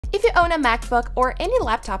If you own a MacBook or any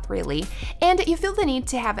laptop really, and you feel the need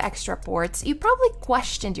to have extra ports, you probably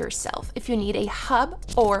questioned yourself if you need a hub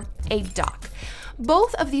or a dock.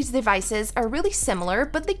 Both of these devices are really similar,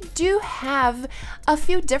 but they do have a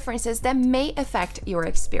few differences that may affect your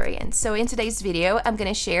experience. So in today's video, I'm going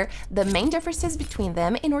to share the main differences between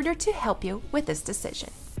them in order to help you with this decision.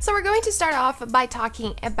 So we're going to start off by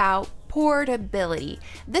talking about portability.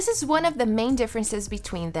 This is one of the main differences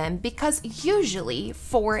between them because usually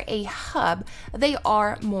for a hub, they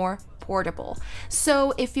are more portable.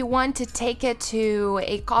 So if you want to take it to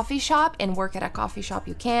a coffee shop and work at a coffee shop,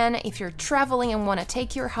 you can. If you're traveling and want to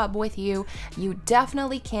take your hub with you, you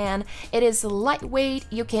definitely can. It is lightweight.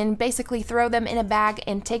 You can basically throw them in a bag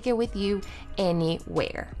and take it with you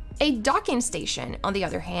anywhere. A docking station, on the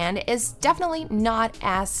other hand, is definitely not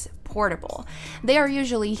as portable. They are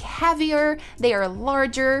usually heavier, they are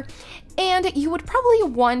larger, and you would probably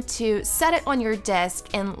want to set it on your desk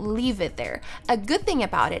and leave it there. A good thing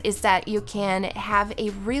about it is that you can have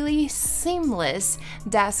a really seamless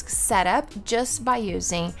desk setup just by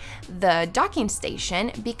using the docking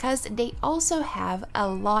station because they also have a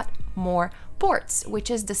lot more ports, which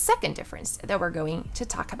is the second difference that we're going to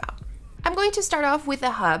talk about. I'm going to start off with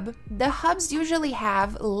a hub. The hubs usually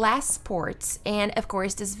have less ports, and of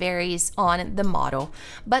course this varies on the model.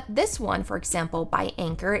 But this one, for example, by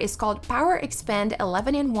Anker, is called Power Expand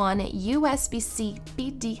 11-in-1 USB-C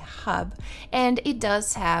PD hub, and it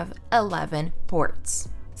does have 11 ports.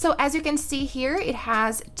 So as you can see here, it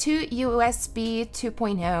has two USB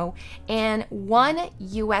 2.0 and one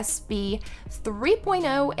USB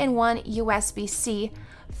 3.0 and one USB-C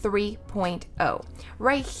 3.0.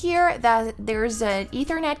 Right here, there's an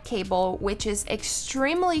Ethernet cable, which is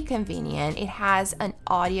extremely convenient. It has an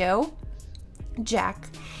audio jack,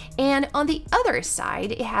 and on the other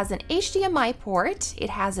side, it has an HDMI port. It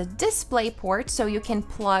has a display port, so you can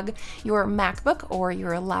plug your MacBook or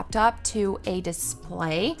your laptop to a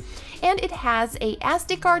display, and it has a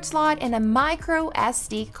SD card slot and a micro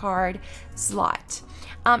SD card slot.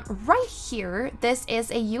 Right here, this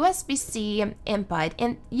is a USB-C input,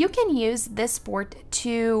 and you can use this port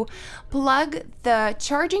to plug the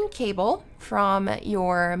charging cable from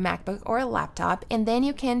your MacBook or laptop, and then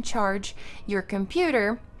you can charge your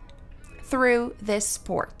computer through this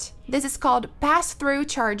port. This is called pass-through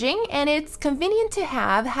charging, and it's convenient to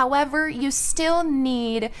have. However, you still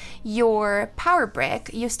need your power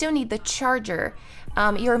brick. You still need the charger,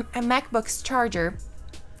 your MacBook's charger,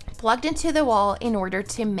 plugged into the wall in order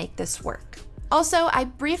to make this work. Also, I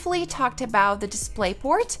briefly talked about the display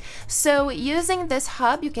port. So using this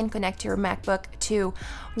hub, you can connect your MacBook to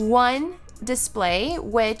one display,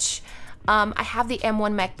 which I have the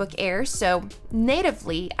M1 MacBook Air, so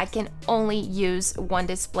natively I can only use one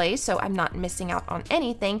display, so I'm not missing out on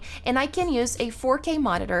anything, and I can use a 4K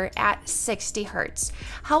monitor at 60 Hz.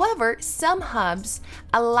 However, some hubs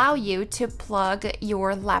allow you to plug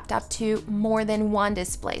your laptop to more than one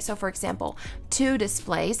display, so for example, two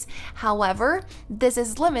displays. However, this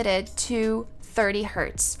is limited to 30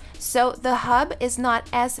 Hz, so the hub is not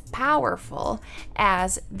as powerful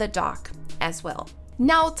as the dock as well.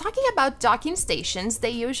 Now, talking about docking stations, they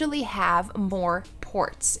usually have more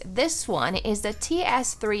ports. This one is the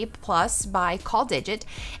TS3 Plus by CallDigit,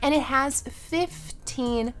 and it has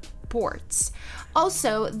 15 ports.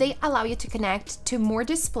 Also, they allow you to connect to more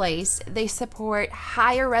displays. They support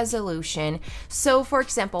higher resolution. So, for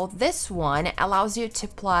example, this one allows you to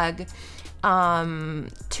plug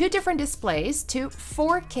two different displays, two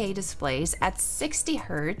 4K displays at 60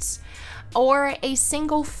 Hz, or a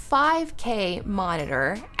single 5K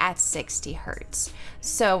monitor at 60 Hz.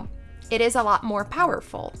 So it is a lot more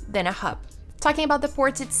powerful than a hub. Talking about the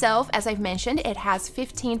ports itself, as I've mentioned, it has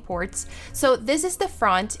 15 ports. So this is the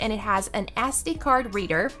front, and it has an SD card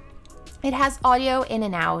reader. It has audio in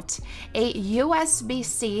and out, a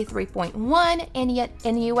USB-C 3.1 and yet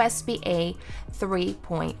an USB-A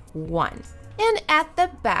 3.1. And at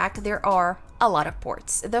the back, there are a lot of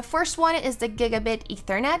ports. The first one is the gigabit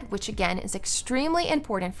Ethernet, which again is extremely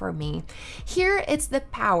important for me. Here it's the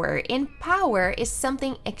power, and power is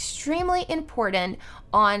something extremely important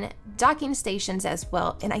on docking stations as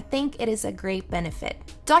well, and I think it is a great benefit.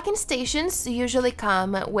 Docking stations usually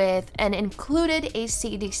come with an included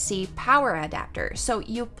AC/DC power adapter, so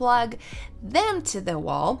you plug them to the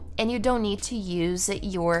wall and you don't need to use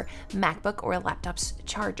your MacBook or laptop's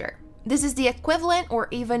charger. This is the equivalent or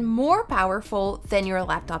even more powerful than your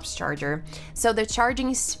laptop's charger, so the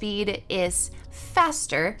charging speed is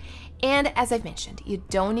faster, and as I've mentioned, you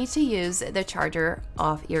don't need to use the charger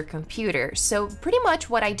of your computer. So pretty much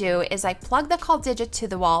what I do is I plug the CallDigit to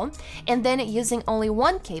the wall, and then using only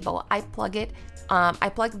one cable, I plug it I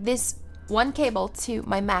plug this one cable to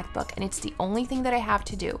my MacBook, and it's the only thing that I have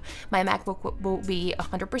to do. My MacBook will be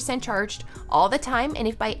 100% charged all the time, and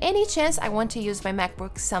if by any chance I want to use my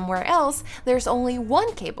MacBook somewhere else, there's only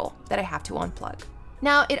one cable that I have to unplug.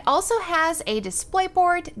 Now, it also has a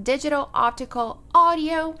DisplayPort, digital optical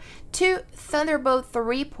audio, 2 Thunderbolt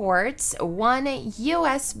 3 ports, 1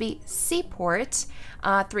 USB-C port,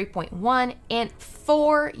 3.1, and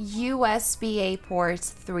 4 USB-A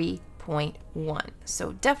ports, 3.1.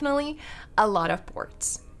 So definitely a lot of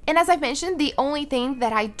ports. And as I mentioned, the only thing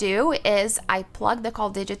that I do is I plug the call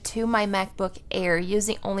digit to my MacBook Air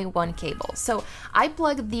using only one cable. So I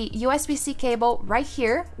plug the USB-C cable right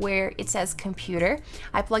here where it says computer.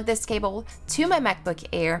 I plug this cable to my MacBook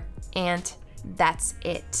Air, and that's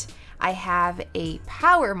it. I have a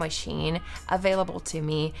power machine available to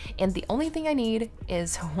me, and the only thing I need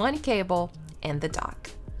is one cable and the dock.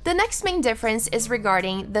 The next main difference is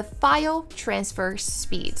regarding the file transfer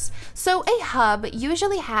speeds. So a hub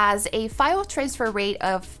usually has a file transfer rate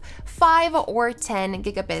of 5 or 10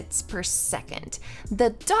 gigabits per second. The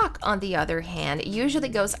dock, on the other hand, usually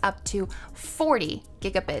goes up to 40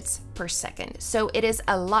 gigabits per second. So it is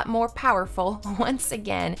a lot more powerful, once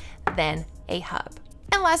again, than a hub.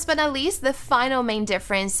 And last but not least, the final main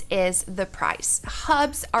difference is the price.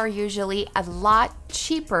 Hubs are usually a lot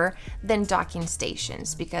cheaper than docking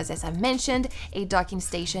stations because, as I mentioned, a docking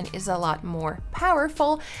station is a lot more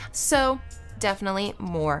powerful, so definitely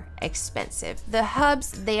more expensive. The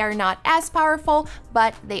hubs, they are not as powerful,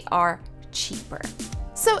 but they are cheaper.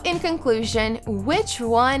 So in conclusion, which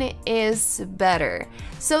one is better?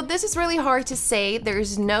 So this is really hard to say.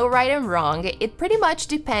 There's no right and wrong. It pretty much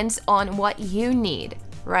depends on what you need,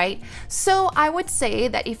 right? So I would say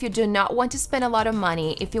that if you do not want to spend a lot of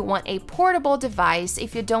money, if you want a portable device,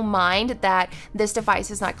 if you don't mind that this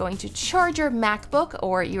device is not going to charge your MacBook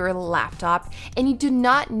or your laptop, and you do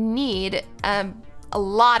not need a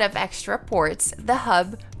lot of extra ports, the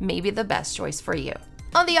hub may be the best choice for you.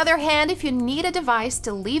 On the other hand, if you need a device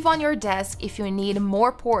to leave on your desk, if you need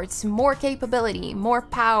more ports, more capability, more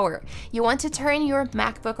power, you want to turn your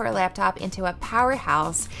MacBook or laptop into a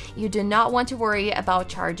powerhouse, you do not want to worry about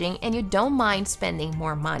charging, and you don't mind spending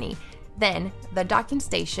more money, then the docking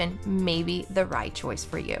station may be the right choice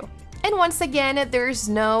for you. And once again, there's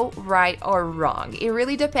no right or wrong. It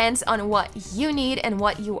really depends on what you need and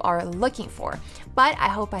what you are looking for. But I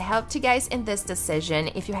hope I helped you guys in this decision.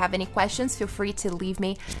 If you have any questions, feel free to leave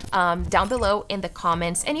me down below in the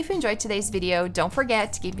comments. And if you enjoyed today's video, don't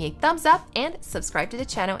forget to give me a thumbs up and subscribe to the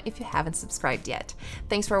channel if you haven't subscribed yet.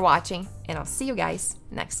 Thanks for watching, and I'll see you guys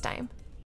next time.